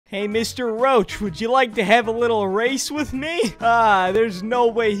Hey, Mr. Roach, would you like to have a little race with me? Ah, there's no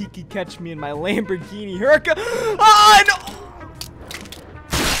way he could catch me in my Lamborghini Huracan. Ah, no!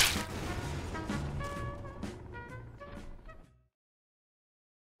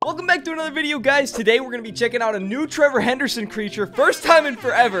 Welcome back to another video, guys. Today we're going to be checking out a new Trevor Henderson creature. First time in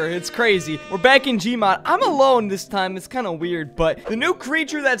forever. It's crazy. We're back in Gmod. I'm alone this time. It's kind of weird, but the new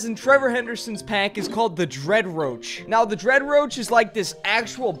creature that's in Trevor Henderson's pack is called the Dread Roach. Now, the Dread Roach is like this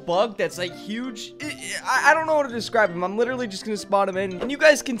actual bug that's like huge. I don't know how to describe him. I'm literally just going to spawn him in, and you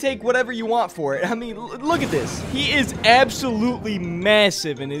guys can take whatever you want for it. I mean, look at this. He is absolutely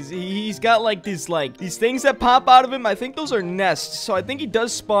massive, and he's got like these things that pop out of him. I think those are nests, so I think he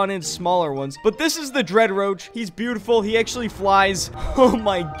does spawn in smaller ones. But this is the Dread Roach. He's beautiful. He actually flies. Oh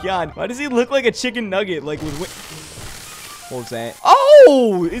my god. Why does he look like a chicken nugget? Like with what was that?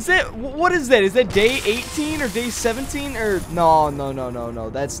 Oh! Is that, what is that? Is that day 18 or day 17? Or no.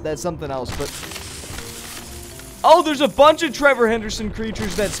 That's something else. But oh, there's a bunch of Trevor Henderson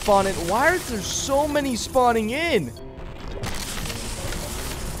creatures that spawn in. Why are there so many spawning in?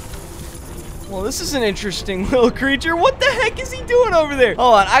 Well, this is an interesting little creature. What the heck is he doing over there?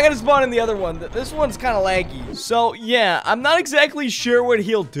 Hold on, I gotta spawn in the other one. This one's kind of laggy. So, yeah, I'm not exactly sure what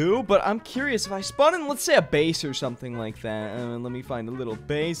he'll do, but I'm curious. If I spawn in, let's say, a base or something like that. Let me find a little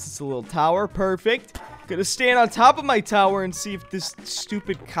base. It's a little tower. Perfect. Gonna stand on top of my tower and see if this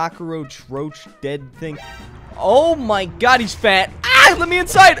stupid cockroach roach dead thing... Oh my god, he's fat. Ah, let me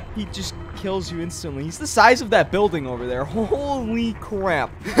inside. He just kills you instantly. He's the size of that building over there. Holy crap.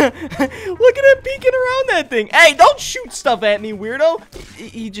 Look at him peeking around that thing. Hey, don't shoot stuff at me, weirdo.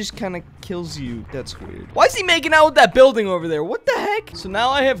 He just kind of kills you. That's weird. Why is he making out with that building over there? What the heck? So now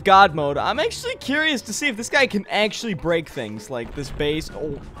I have God mode. I'm actually curious to see if this guy can actually break things like this base.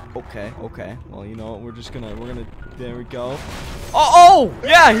 Oh, okay. Well, you know what? We're gonna, there we go. Oh,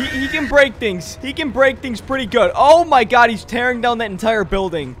 yeah, he can break things. He can break things pretty good. Oh my god, he's tearing down that entire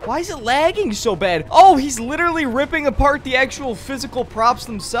building. Why is it lagging so bad? Oh, he's literally ripping apart the actual physical props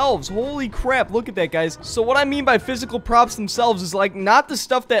themselves. Holy crap, look at that, guys. So what I mean by physical props themselves is like not the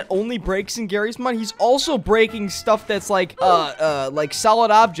stuff that only breaks in Garry's mod. He's also breaking stuff that's like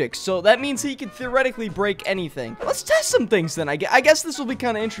solid objects. So that means he could theoretically break anything. Let's test some things then. I guess this will be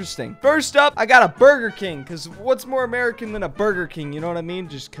kind of interesting. First up, I got a Burger King, because what's more American than a Burger King? You know what I mean?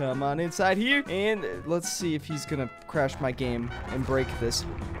 Just come on inside here, and let's see if he's gonna crash my game and break this.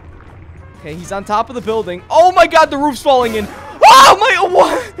 Okay, he's on top of the building. Oh my god, the roof's falling in. Oh my,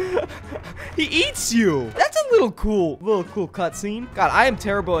 what? He eats you. That's a little cool cutscene. God, I am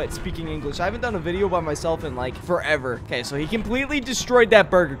terrible at speaking English. I haven't done a video by myself in like forever. Okay, so he completely destroyed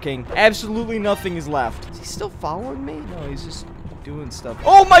that Burger King. Absolutely nothing is left. Is he still following me? No, he's just doing stuff.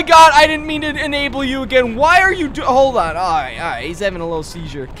 Oh my god, I didn't mean to enable you again. Why are you hold on. All right, he's having a little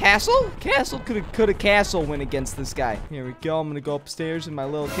seizure. Castle could a castle win against this guy. Here we go. I'm gonna go upstairs in my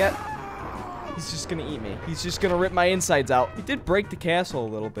little cat. He's just gonna eat me. He's just gonna rip my insides out. He did break the castle a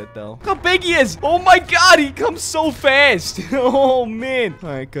little bit, though. Look how big he is. Oh my god, he comes so fast. Oh man. All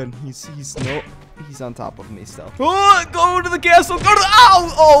right, good. He's on top of me still. Oh, go to the castle. Go to the...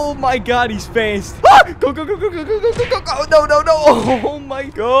 Ow! Oh my god, he's fast. Ah! Go. No. Oh my...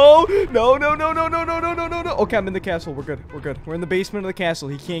 Go. No. Okay, I'm in the castle. We're good. We're in the basement of the castle.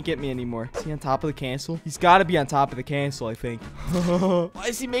 He can't get me anymore. Is he on top of the castle? He's got to be on top of the castle, I think. Why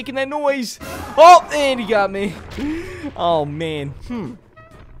is he making that noise? Oh, and he got me. Oh, man.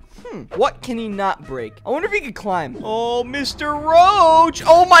 What can he not break? I wonder if he could climb. Oh, Mr. Roach.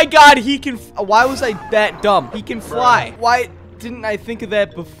 Oh my god, he can... Why was I that dumb? He can fly. Why didn't I think of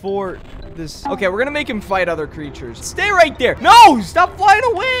that before this? Okay, we're gonna make him fight other creatures. Stay right there. No, stop flying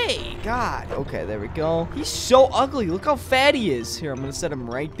away. God. Okay, there we go. He's so ugly. Look how fat he is. Here, I'm gonna set him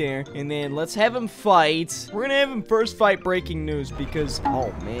right there. And then let's have him fight. We're gonna have him first fight breaking news because...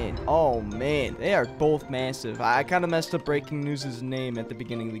 Oh, man. They are both massive. I kind of messed up breaking news' name at the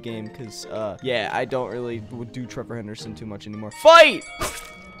beginning of the game because, yeah, I don't really do Trevor Henderson too much anymore. Fight!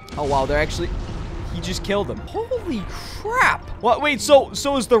 Oh, wow, they're actually... He just killed him. Holy crap. What? Wait, so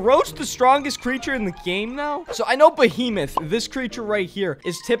is the roach the strongest creature in the game now? So I know Behemoth, this creature right here,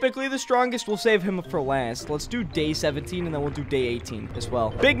 is typically the strongest. We'll save him for last. Let's do day 17, and then we'll do day 18 as well.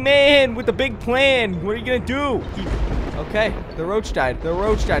 Big man with a big plan. What are you gonna do? Okay, the roach died. But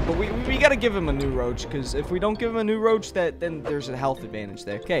we gotta give him a new roach, because if we don't give him a new roach, then there's a health advantage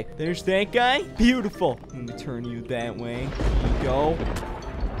there. Okay, there's that guy. Beautiful. Let me turn you that way. Here you go.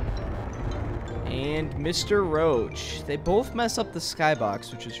 And Mr. Roach. They both mess up the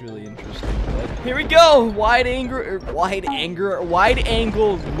skybox, which is really interesting. But here we go. Wide angle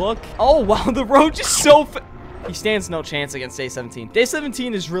look. Oh, wow. The roach is so He stands no chance against Day 17. Day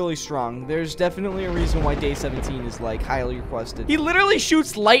 17 is really strong. There's definitely a reason why Day 17 is, like, highly requested. He literally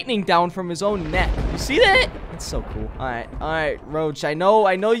shoots lightning down from his own neck. You see that? That's so cool. All right, Roach. I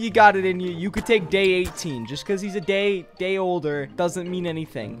know you got it in you. You could take Day 18. Just because he's a day older doesn't mean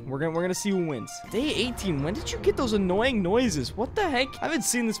anything. We're gonna see who wins. Day 18. When did you get those annoying noises? What the heck? I haven't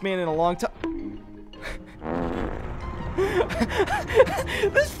seen this man in a long time.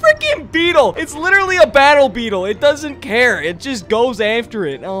 This freaking beetle. It's literally a battle beetle. It doesn't care. It just goes after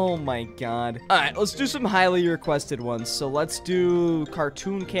it. Oh my god. All right, let's do some highly requested ones. So let's do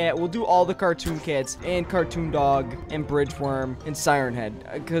Cartoon Cat. We'll do all the Cartoon Cats and Cartoon Dog and Bridgeworm and Siren Head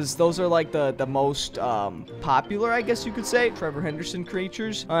because those are like the most popular, I guess you could say, Trevor Henderson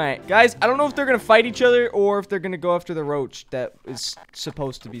creatures. All right, guys, I don't know if they're gonna fight each other or if they're gonna go after the roach that is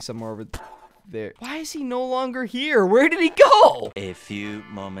supposed to be somewhere over there. Why is he no longer here? Where did he go? A few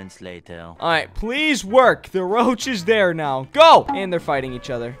moments later. All right, please work. The roach is there now. Go! And they're fighting each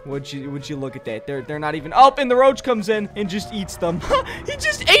other. Would you look at that? They're not even up, and the roach comes in and just eats them. He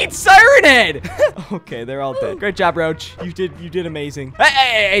just ate Siren Head. Okay, they're all dead. Great job, Roach. You did amazing.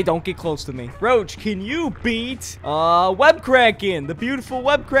 Hey, don't get close to me. Roach, can you beat Web Kraken? The beautiful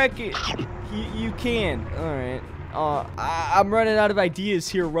Web Kraken. You can. All right. I'm running out of ideas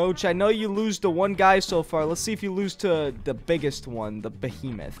here, Roach. I know you lose to one guy so far. Let's see if you lose to the biggest one, the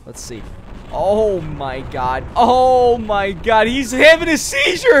behemoth. Let's see. Oh my god. Oh my god. He's having a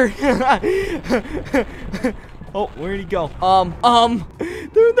seizure. Oh, where'd he go? He won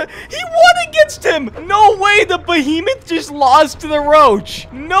against him. No way. The behemoth just lost to the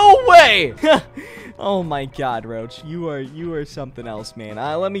Roach. No way. Oh my god, Roach. You are something else, man.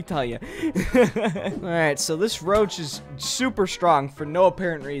 Let me tell you. Alright, so this Roach is super strong for no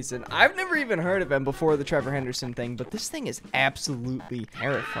apparent reason. I've never even heard of him before the Trevor Henderson thing, but this thing is absolutely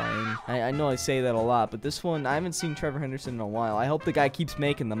terrifying. I know I say that a lot, but this one, I haven't seen Trevor Henderson in a while. I hope the guy keeps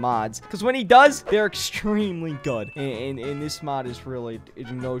making the mods, because when he does, they're extremely good. And this mod is really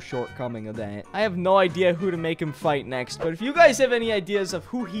no shortcoming of that. I have no idea who to make him fight next, but if you guys have any ideas of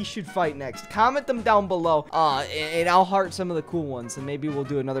who he should fight next, comment them down below, and I'll heart some of the cool ones, and maybe we'll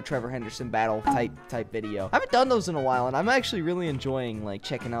do another Trevor Henderson battle type video. I haven't done those in a while, and I'm actually really enjoying like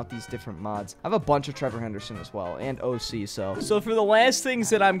checking out these different mods. I have a bunch of Trevor Henderson as well, and OC. So for the last things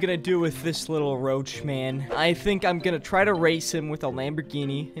that I'm gonna do with this little Roach man, I think I'm gonna try to race him with a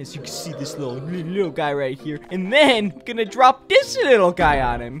Lamborghini, as you can see this little guy right here, and then gonna drop this little guy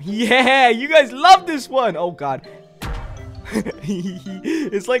on him. Yeah, you guys love this one. Oh god.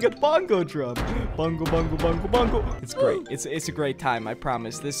 It's like a bongo drum. Bongo, bongo, bongo, bongo. It's great. It's a great time, I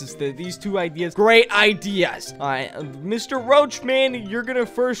promise. These two ideas. Great ideas. All right, Mr. Roach Man, you're gonna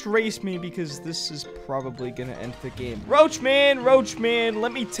first race me because this is probably gonna end the game. Roach Man,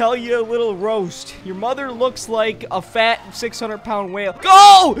 let me tell you a little roast. Your mother looks like a fat 600-pound whale.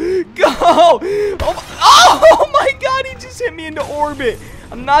 Go! Go! Oh my god, he just hit me into orbit.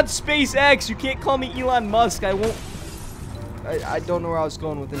 I'm not SpaceX. You can't call me Elon Musk. I won't. I don't know where I was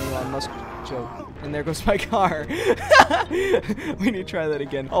going with an Elon Musk joke. And there goes my car. We need to try that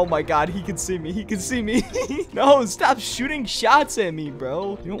again. Oh my god, he can see me. He can see me. No, stop shooting shots at me,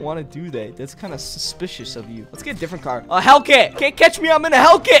 bro. You don't want to do that. That's kind of suspicious of you. Let's get a different car. A Hellcat. Can't catch me. I'm in a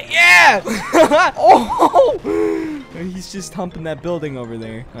Hellcat. Yeah. Oh. He's just humping that building over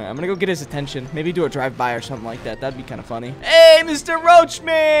there. All right, I'm gonna go get his attention. Maybe do a drive-by or something like that. That'd be kind of funny. Hey, Mr.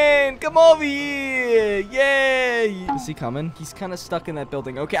 Roachman, come over here. Yay. Is he coming? He's kind of stuck in that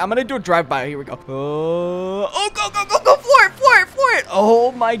building. Okay, I'm gonna do a drive-by. Here we go. Oh, go, go, go, go, floor it, floor it, floor it.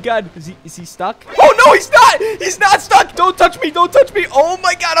 Oh my god. Is he stuck? Oh no, he's not. He's not stuck. Don't touch me. Don't touch me. Oh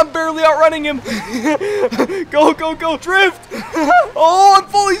my god, I'm barely outrunning him. Go, go, go. Drift. Oh, I'm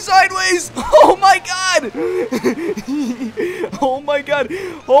fully sideways. Oh my god. Oh my god.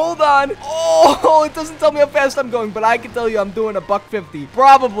 Hold on. Oh, it doesn't tell me how fast I'm going, but I can tell you I'm doing a $150.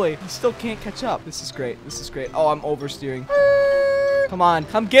 Probably. He still can't catch up. This is great. This is great. Oh, I'm oversteering. Come on.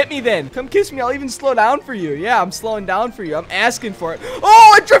 Come get me then. Come kiss me. I'll even slow down for you. Yeah, I'm slowing down for you. I'm asking for it.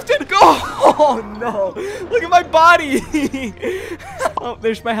 Oh, I drifted. Go. Oh, no. Look at my body. Oh,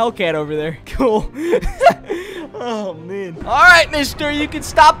 there's my Hellcat over there. Cool. Oh, man. All right, mister. You can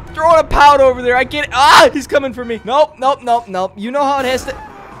stop throwing a pout over there. I get it. Ah, he's coming for me. Nope, nope, nope, nope. You know how it has to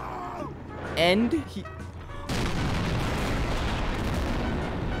end.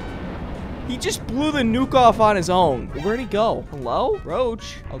 He just blew the nuke off on his own. Where'd he go? Hello?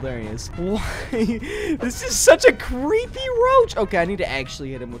 Roach? Oh, there he is. Why? This is such a creepy Roach. Okay, I need to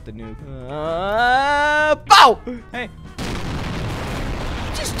actually hit him with the nuke. Bow! Hey.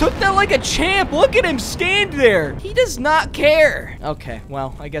 He just took that like a champ. Look at him stand there. He does not care. Okay,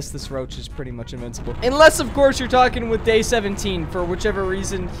 well, I guess this Roach is pretty much invincible. Unless, of course, you're talking with day 17. For whichever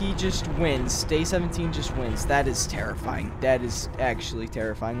reason, he just wins. Day 17 just wins. That is terrifying. That is actually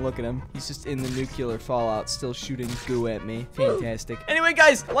terrifying. Look at him. He's just in the nuclear fallout, still shooting goo at me. Fantastic. Anyway,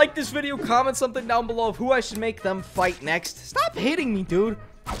 guys, like this video. Comment something down below of who I should make them fight next. Stop hitting me, dude.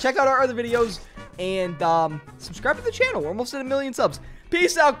 Check out our other videos. And subscribe to the channel. We're almost at 1 million subs.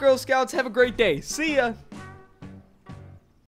 Peace out, Girl Scouts. Have a great day. See ya.